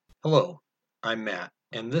Hello, I'm Matt,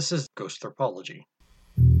 and this is Ghost Anthropology.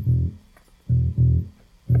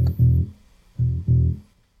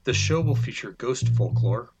 This show will feature ghost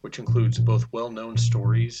folklore, which includes both well-known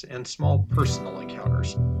stories and small personal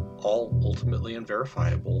encounters, all ultimately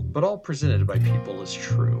unverifiable, but all presented by people as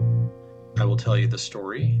true. I will tell you the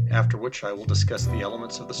story, after which I will discuss the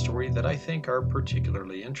elements of the story that I think are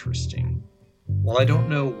particularly interesting. While I don't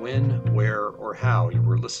know when, where, or how you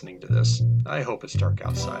were listening to this, I hope it's dark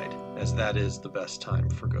outside, as that is the best time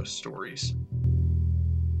for ghost stories.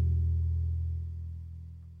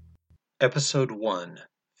 Episode 1,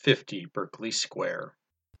 50 Berkeley Square.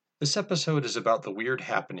 This episode is about the weird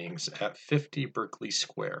happenings at 50 Berkeley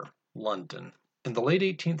Square, London. In the late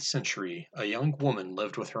 18th century, a young woman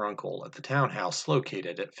lived with her uncle at the townhouse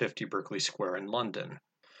located at 50 Berkeley Square in London.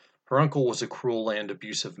 Her uncle was a cruel and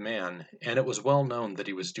abusive man, and it was well known that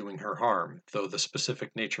he was doing her harm, though the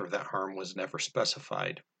specific nature of that harm was never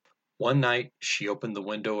specified. One night, she opened the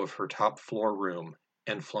window of her top floor room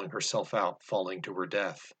and flung herself out, falling to her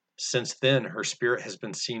death. Since then, her spirit has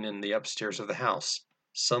been seen in the upstairs of the house.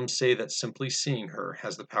 Some say that simply seeing her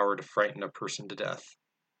has the power to frighten a person to death.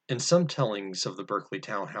 In some tellings of the Berkeley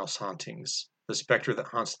townhouse hauntings, the specter that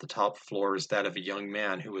haunts the top floor is that of a young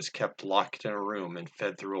man who was kept locked in a room and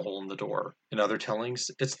fed through a hole in the door. In other tellings,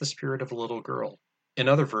 it's the spirit of a little girl. In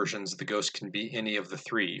other versions, the ghost can be any of the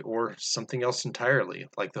three, or something else entirely,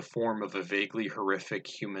 like the form of a vaguely horrific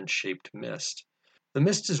human-shaped mist. The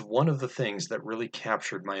mist is one of the things that really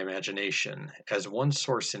captured my imagination, as one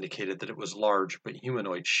source indicated that it was large but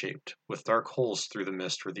humanoid-shaped, with dark holes through the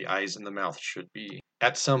mist where the eyes and the mouth should be.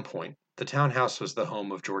 At some point, the townhouse was the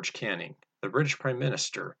home of George Canning, the British Prime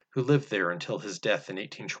Minister, who lived there until his death in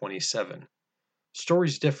 1827.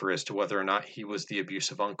 Stories differ as to whether or not he was the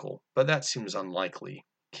abusive uncle, but that seems unlikely.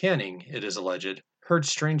 Canning, it is alleged, heard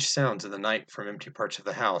strange sounds in the night from empty parts of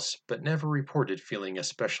the house, but never reported feeling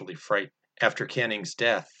especially frightened. After Canning's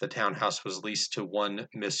death, the townhouse was leased to one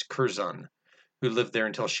Miss Curzon, who lived there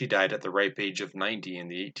until she died at the ripe age of 90 in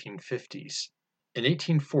the 1850s. In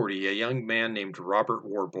 1840, a young man named Robert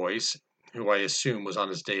Warboys, who I assume was on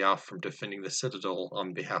his day off from defending the citadel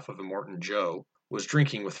on behalf of Immortan Joe, was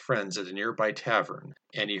drinking with friends at a nearby tavern,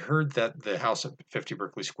 and he heard that the house at 50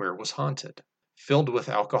 Berkeley Square was haunted. Filled with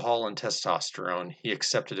alcohol and testosterone, he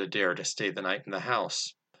accepted a dare to stay the night in the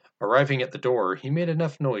house. Arriving at the door, he made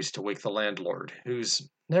enough noise to wake the landlord, who's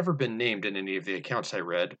never been named in any of the accounts I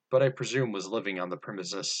read, but I presume was living on the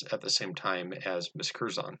premises at the same time as Miss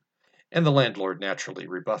Curzon, and the landlord naturally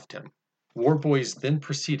rebuffed him. Warboys then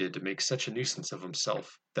proceeded to make such a nuisance of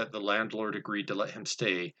himself that the landlord agreed to let him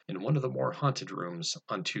stay in one of the more haunted rooms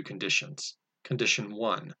on two conditions. Condition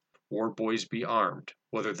 1. Warboys be armed.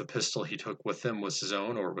 Whether the pistol he took with him was his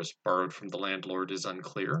own or was borrowed from the landlord is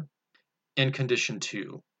unclear. And Condition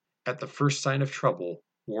 2. At the first sign of trouble,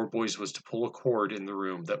 Warboys was to pull a cord in the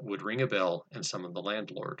room that would ring a bell and summon the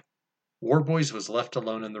landlord. Warboys was left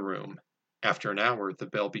alone in the room. After an hour, the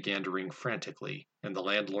bell began to ring frantically, and the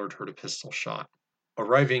landlord heard a pistol shot.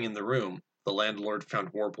 Arriving in the room, the landlord found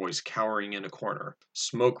Warboys cowering in a corner,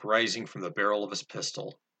 smoke rising from the barrel of his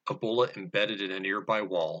pistol, a bullet embedded in a nearby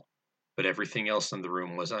wall, but everything else in the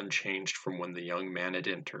room was unchanged from when the young man had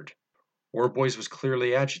entered. Warboys was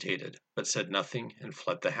clearly agitated, but said nothing and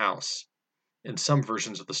fled the house. In some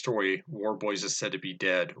versions of the story, Warboys is said to be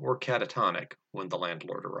dead or catatonic when the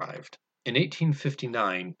landlord arrived. In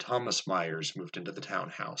 1859, Thomas Myers moved into the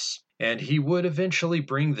townhouse, and he would eventually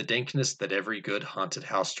bring the dankness that every good haunted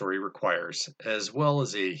house story requires, as well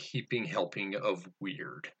as a heaping helping of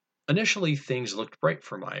weird. Initially, things looked bright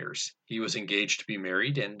for Myers. He was engaged to be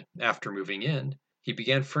married, and after moving in, he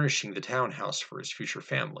began furnishing the townhouse for his future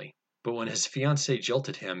family. But when his fiancée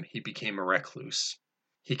jilted him, he became a recluse.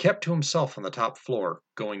 He kept to himself on the top floor,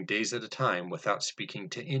 going days at a time without speaking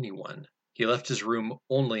to anyone. He left his room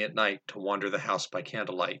only at night to wander the house by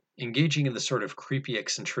candlelight, engaging in the sort of creepy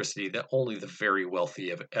eccentricity that only the very wealthy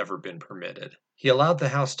have ever been permitted. He allowed the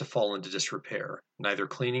house to fall into disrepair, neither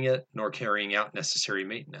cleaning it nor carrying out necessary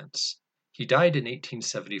maintenance. He died in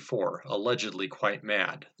 1874, allegedly quite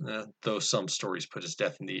mad, though some stories put his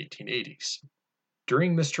death in the 1880s.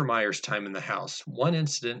 During Mr. Myers' time in the house, one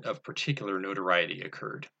incident of particular notoriety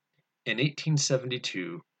occurred. In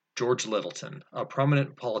 1872, George Littleton, a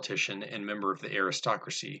prominent politician and member of the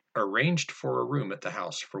aristocracy, arranged for a room at the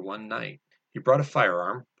house for one night. He brought a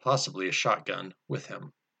firearm, possibly a shotgun, with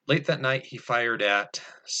him. Late that night, he fired at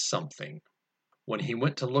something. When he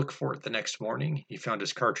went to look for it the next morning, he found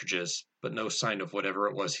his cartridges, but no sign of whatever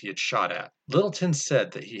it was he had shot at. Littleton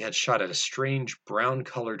said that he had shot at a strange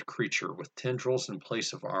brown-colored creature with tendrils in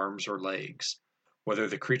place of arms or legs. Whether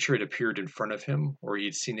the creature had appeared in front of him or he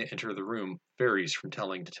had seen it enter the room varies from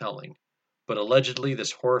telling to telling. But allegedly,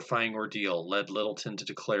 this horrifying ordeal led Littleton to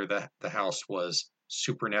declare that the house was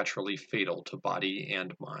supernaturally fatal to body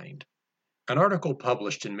and mind. An article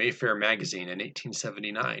published in Mayfair magazine in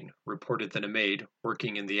 1879 reported that a maid,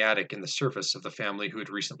 working in the attic in the service of the family who had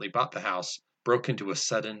recently bought the house, broke into a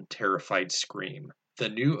sudden, terrified scream. The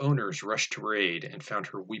new owners rushed to her aid and found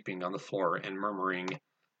her weeping on the floor and murmuring,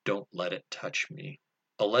 "Don't let it touch me."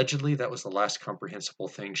 Allegedly, that was the last comprehensible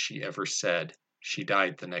thing she ever said. She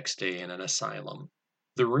died the next day in an asylum.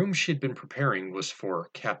 The room she had been preparing was for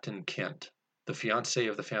Captain Kent, the fiancé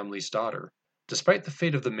of the family's daughter. Despite the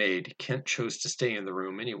fate of the maid, Kent chose to stay in the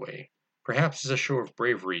room anyway, perhaps as a show of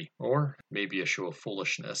bravery, or maybe a show of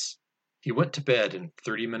foolishness. He went to bed, and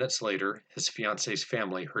 30 minutes later, his fiancée's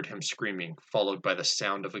family heard him screaming, followed by the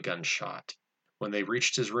sound of a gunshot. When they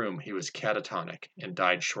reached his room, he was catatonic and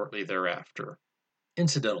died shortly thereafter.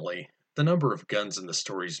 Incidentally, the number of guns in the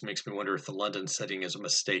stories makes me wonder if the London setting is a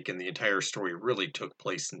mistake and the entire story really took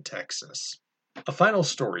place in Texas. A final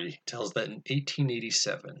story tells that in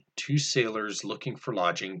 1887, two sailors looking for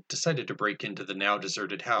lodging decided to break into the now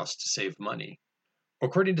deserted house to save money.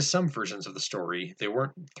 According to some versions of the story, they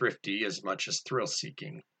weren't thrifty as much as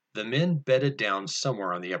thrill-seeking. The men bedded down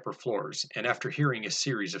somewhere on the upper floors, and after hearing a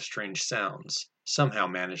series of strange sounds, somehow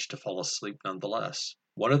managed to fall asleep nonetheless.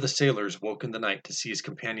 One of the sailors woke in the night to see his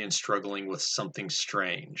companion struggling with something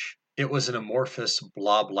strange. It was an amorphous,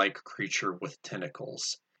 blob-like creature with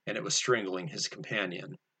tentacles, and it was strangling his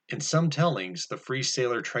companion. In some tellings, the free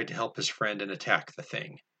sailor tried to help his friend and attack the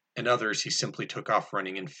thing. In others, he simply took off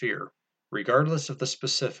running in fear. Regardless of the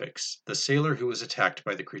specifics, the sailor who was attacked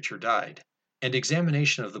by the creature died, and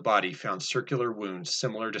examination of the body found circular wounds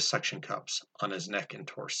similar to suction cups on his neck and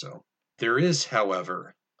torso. There is,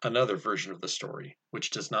 however, another version of the story, which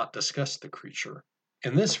does not discuss the creature.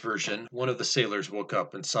 In this version, one of the sailors woke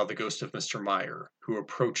up and saw the ghost of Mr. Meyer, who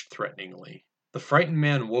approached threateningly. The frightened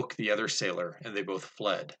man woke the other sailor, and they both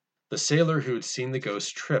fled. The sailor who had seen the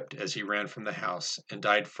ghost tripped as he ran from the house and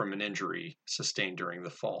died from an injury sustained during the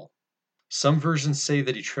fall. Some versions say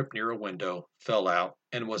that he tripped near a window, fell out,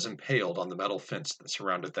 and was impaled on the metal fence that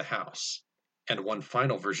surrounded the house. And one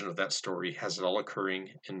final version of that story has it all occurring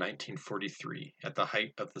in 1943, at the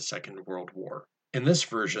height of the Second World War. In this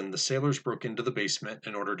version, the sailors broke into the basement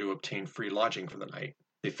in order to obtain free lodging for the night.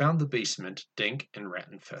 They found the basement dank and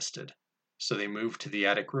rat-infested. So they moved to the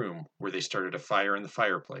attic room, where they started a fire in the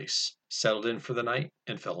fireplace, settled in for the night,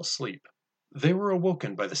 and fell asleep. They were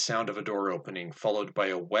awoken by the sound of a door opening, followed by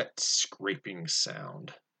a wet, scraping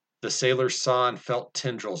sound. The sailors saw and felt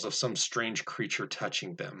tendrils of some strange creature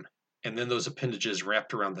touching them, and then those appendages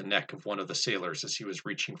wrapped around the neck of one of the sailors as he was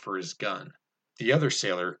reaching for his gun. The other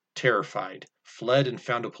sailor, terrified, fled and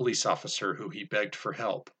found a police officer who he begged for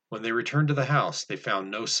help. When they returned to the house, they found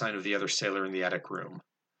no sign of the other sailor in the attic room.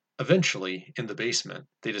 Eventually, in the basement,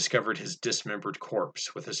 they discovered his dismembered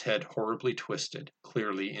corpse with his head horribly twisted,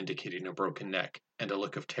 clearly indicating a broken neck, and a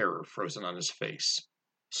look of terror frozen on his face.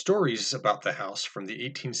 Stories about the house from the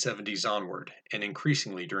 1870s onward, and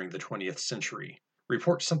increasingly during the 20th century,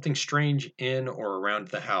 report something strange in or around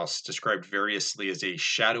the house described variously as a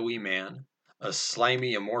shadowy man, a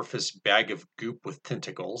slimy amorphous bag of goop with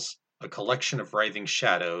tentacles, a collection of writhing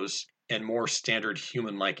shadows, and more standard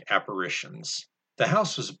human-like apparitions. The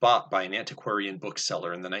house was bought by an antiquarian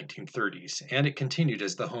bookseller in the 1930s, and it continued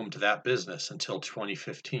as the home to that business until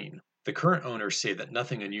 2015. The current owners say that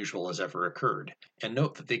nothing unusual has ever occurred, and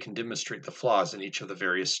note that they can demonstrate the flaws in each of the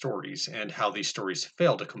various stories and how these stories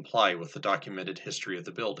fail to comply with the documented history of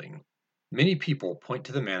the building. Many people point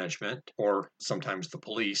to the management, or sometimes the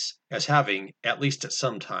police, as having, at least at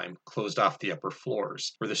some time, closed off the upper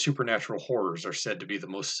floors, where the supernatural horrors are said to be the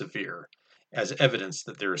most severe, as evidence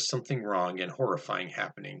that there is something wrong and horrifying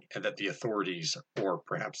happening, and that the authorities, or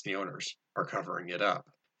perhaps the owners, are covering it up.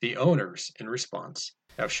 The owners, in response,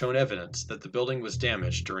 have shown evidence that the building was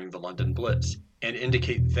damaged during the London Blitz, and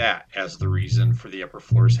indicate that as the reason for the upper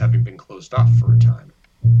floors having been closed off for a time.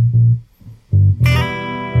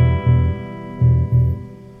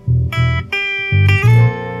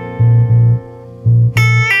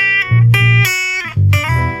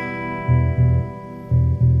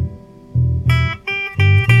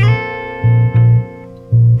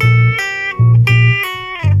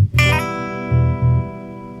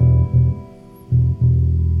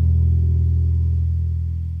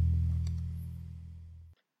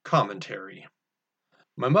 Commentary.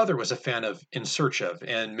 My mother was a fan of In Search of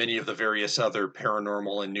and many of the various other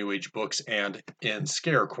paranormal and New Age books and, in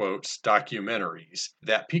scare quotes, documentaries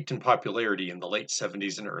that peaked in popularity in the late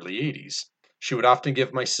 70s and early 80s. She would often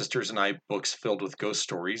give my sisters and I books filled with ghost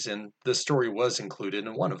stories, and this story was included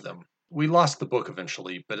in one of them. We lost the book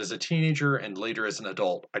eventually, but as a teenager and later as an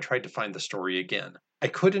adult, I tried to find the story again. I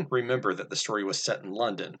couldn't remember that the story was set in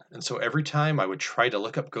London, and so every time I would try to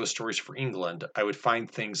look up ghost stories for England, I would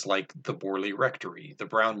find things like the Borley Rectory, the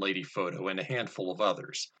Brown Lady photo, and a handful of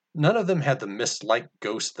others. None of them had the mist-like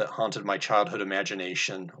ghost that haunted my childhood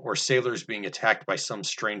imagination, or sailors being attacked by some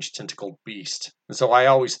strange tentacled beast, and so I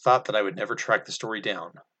always thought that I would never track the story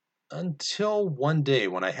down. Until one day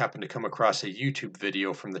when I happened to come across a YouTube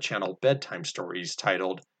video from the channel Bedtime Stories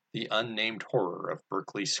titled The Unnamed Horror of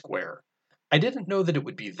Berkeley Square. I didn't know that it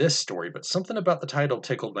would be this story, but something about the title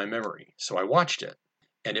tickled my memory, so I watched it.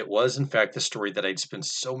 And it was, in fact, the story that I'd spent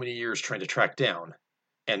so many years trying to track down.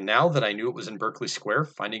 And now that I knew it was in Berkeley Square,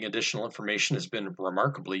 finding additional information has been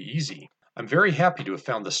remarkably easy. I'm very happy to have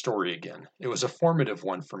found the story again. It was a formative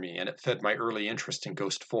one for me, and it fed my early interest in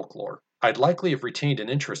ghost folklore. I'd likely have retained an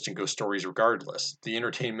interest in ghost stories regardless. The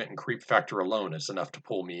entertainment and creep factor alone is enough to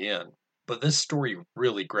pull me in. But this story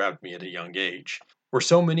really grabbed me at a young age. Where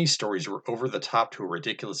so many stories were over the top to a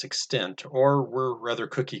ridiculous extent, or were rather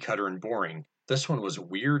cookie cutter and boring, this one was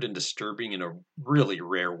weird and disturbing in a really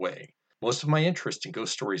rare way. Most of my interest in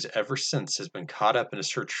ghost stories ever since has been caught up in a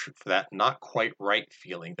search for that not quite right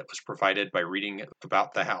feeling that was provided by reading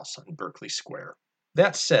about the house on Berkeley Square.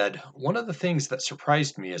 That said, one of the things that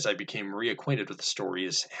surprised me as I became reacquainted with the story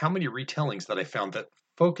is how many retellings that I found that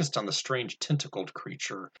focused on the strange tentacled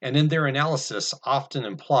creature, and in their analysis often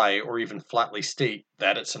imply or even flatly state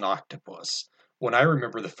that it's an octopus, when I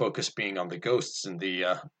remember the focus being on the ghosts in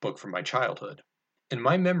the book from my childhood. In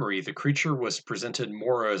my memory, the creature was presented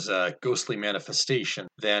more as a ghostly manifestation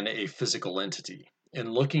than a physical entity. In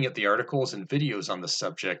looking at the articles and videos on the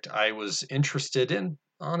subject, I was interested and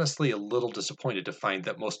honestly a little disappointed to find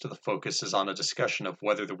that most of the focus is on a discussion of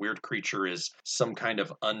whether the weird creature is some kind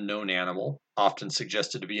of unknown animal, often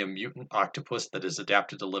suggested to be a mutant octopus that is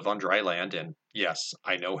adapted to live on dry land, and yes,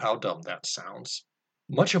 I know how dumb that sounds.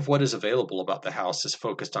 Much of what is available about the house is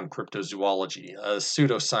focused on cryptozoology, a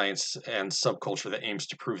pseudoscience and subculture that aims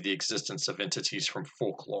to prove the existence of entities from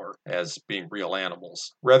folklore as being real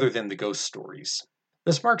animals, rather than the ghost stories.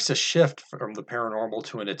 This marks a shift from the paranormal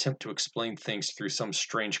to an attempt to explain things through some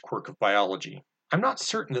strange quirk of biology. I'm not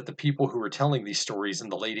certain that the people who were telling these stories in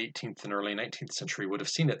the late 18th and early 19th century would have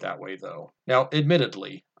seen it that way, though. Now,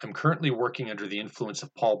 admittedly, I'm currently working under the influence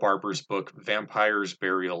of Paul Barber's book Vampires,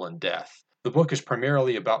 Burial, and Death. The book is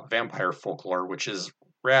primarily about vampire folklore, which is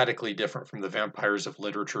radically different from the vampires of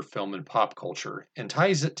literature, film, and pop culture, and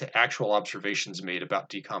ties it to actual observations made about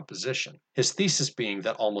decomposition. His thesis being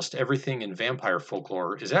that almost everything in vampire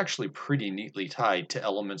folklore is actually pretty neatly tied to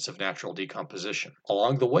elements of natural decomposition.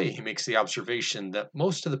 Along the way, he makes the observation that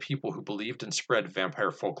most of the people who believed and spread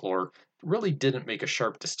vampire folklore really didn't make a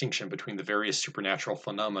sharp distinction between the various supernatural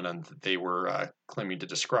phenomena that they were claiming to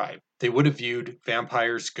describe. They would have viewed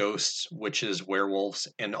vampires, ghosts, witches, werewolves,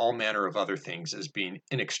 and all manner of other things as being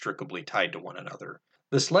inextricably tied to one another.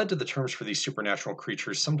 This led to the terms for these supernatural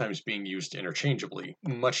creatures sometimes being used interchangeably,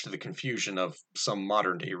 much to the confusion of some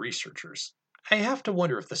modern day researchers. I have to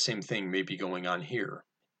wonder if the same thing may be going on here.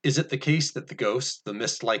 Is it the case that the ghost, the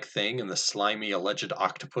mist-like thing, and the slimy alleged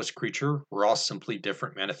octopus creature were all simply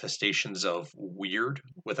different manifestations of weird,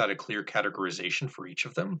 without a clear categorization for each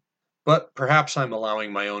of them? But perhaps I'm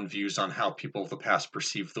allowing my own views on how people of the past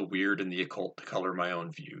perceive the weird and the occult to color my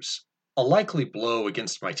own views. A likely blow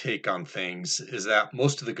against my take on things is that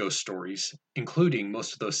most of the ghost stories, including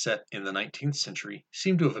most of those set in the 19th century,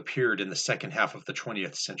 seem to have appeared in the second half of the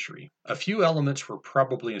 20th century. A few elements were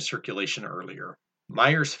probably in circulation earlier.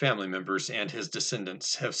 Myers' family members and his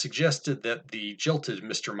descendants have suggested that the jilted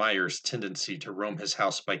Mr. Myers' tendency to roam his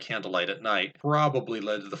house by candlelight at night probably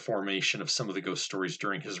led to the formation of some of the ghost stories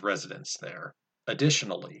during his residence there.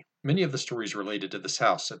 Additionally, many of the stories related to this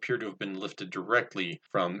house appear to have been lifted directly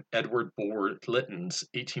from Edward Bulwer Lytton's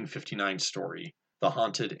 1859 story, The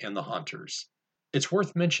Haunted and the Haunters. It's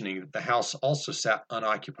worth mentioning that the house also sat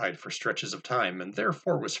unoccupied for stretches of time and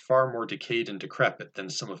therefore was far more decayed and decrepit than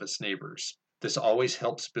some of its neighbors. This always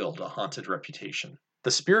helps build a haunted reputation.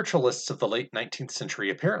 The spiritualists of the late 19th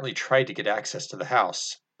century apparently tried to get access to the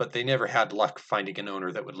house, but they never had luck finding an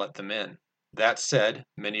owner that would let them in. That said,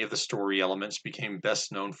 many of the story elements became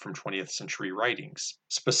best known from 20th century writings,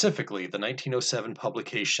 specifically the 1907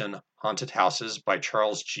 publication Haunted Houses by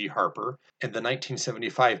Charles G. Harper and the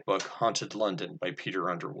 1975 book Haunted London by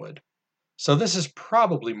Peter Underwood. So this is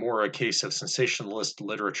probably more a case of sensationalist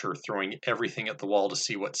literature throwing everything at the wall to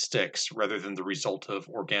see what sticks, rather than the result of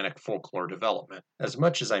organic folklore development, as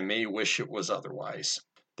much as I may wish it was otherwise.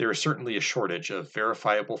 There is certainly a shortage of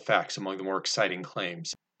verifiable facts among the more exciting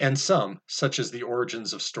claims, and some, such as the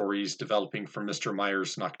origins of stories developing from Mr.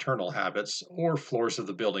 Myers' nocturnal habits, or floors of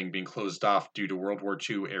the building being closed off due to World War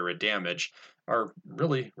II era damage, are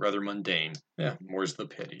really rather mundane. More's the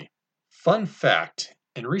pity. Fun fact: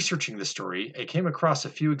 in researching the story, I came across a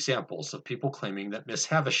few examples of people claiming that Miss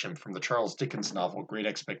Havisham from the Charles Dickens novel Great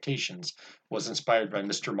Expectations was inspired by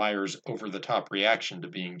Mr. Myers' over-the-top reaction to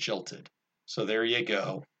being jilted. So there you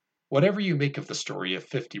go. Whatever you make of the story of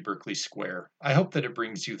 50 Berkeley Square, I hope that it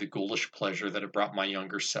brings you the ghoulish pleasure that it brought my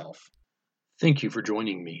younger self. Thank you for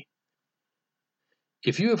joining me.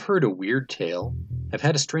 If you have heard a weird tale, have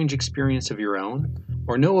had a strange experience of your own,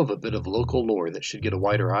 or know of a bit of local lore that should get a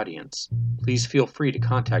wider audience, please feel free to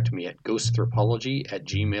contact me at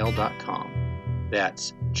ghosthropology@gmail.com.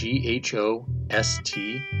 That's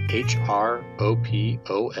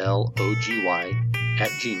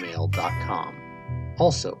GHOSTHROPOLOGY@gmail.com.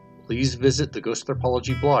 Also, please visit the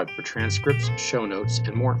Ghosthropology blog for transcripts, show notes,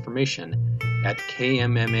 and more information at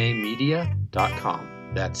kmmamedia.com.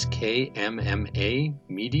 That's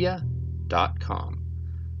kmmamedia.com.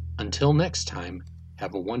 Until next time,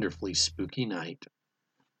 have a wonderfully spooky night.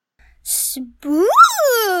 Spooky!